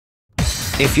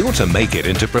If you're to make it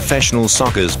into professional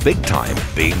soccer's big time,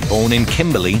 being born in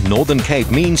Kimberley, Northern Cape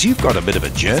means you've got a bit of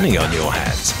a journey on your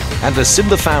hands. And as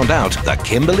Simba found out, the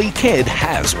Kimberley kid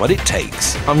has what it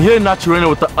takes. I'm here in Naturena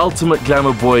with the ultimate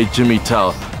glamour boy, Jimmy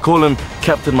Tell. Call him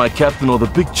Captain My Captain, or the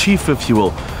Big Chief if you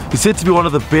will. He's said to be one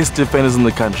of the best defenders in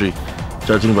the country.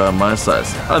 Judging by my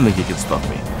size, I don't think he can stop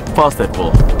me. Pass that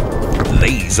ball.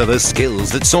 These are the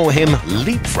skills that saw him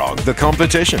leapfrog the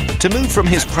competition to move from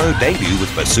his pro debut with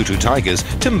Basotho Tigers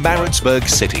to Maritzburg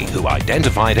City, who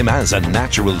identified him as a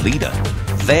natural leader.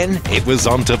 Then it was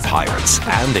on to Pirates,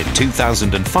 and in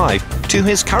 2005 to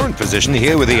his current position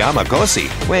here with the Amakosi,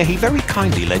 where he very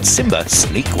kindly let Simba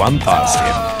sneak one past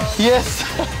him. Yes!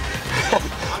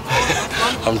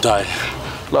 I'm tired.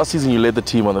 Last season you led the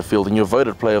team on the field and you were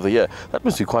voted Player of the Year. That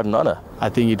must be quite an honor. I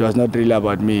think it was not really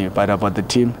about me, but about the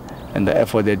team and the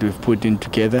effort that we've put in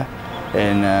together.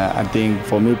 And I think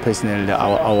for me personally,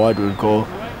 our award will go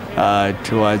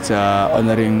towards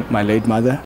honoring my late mother,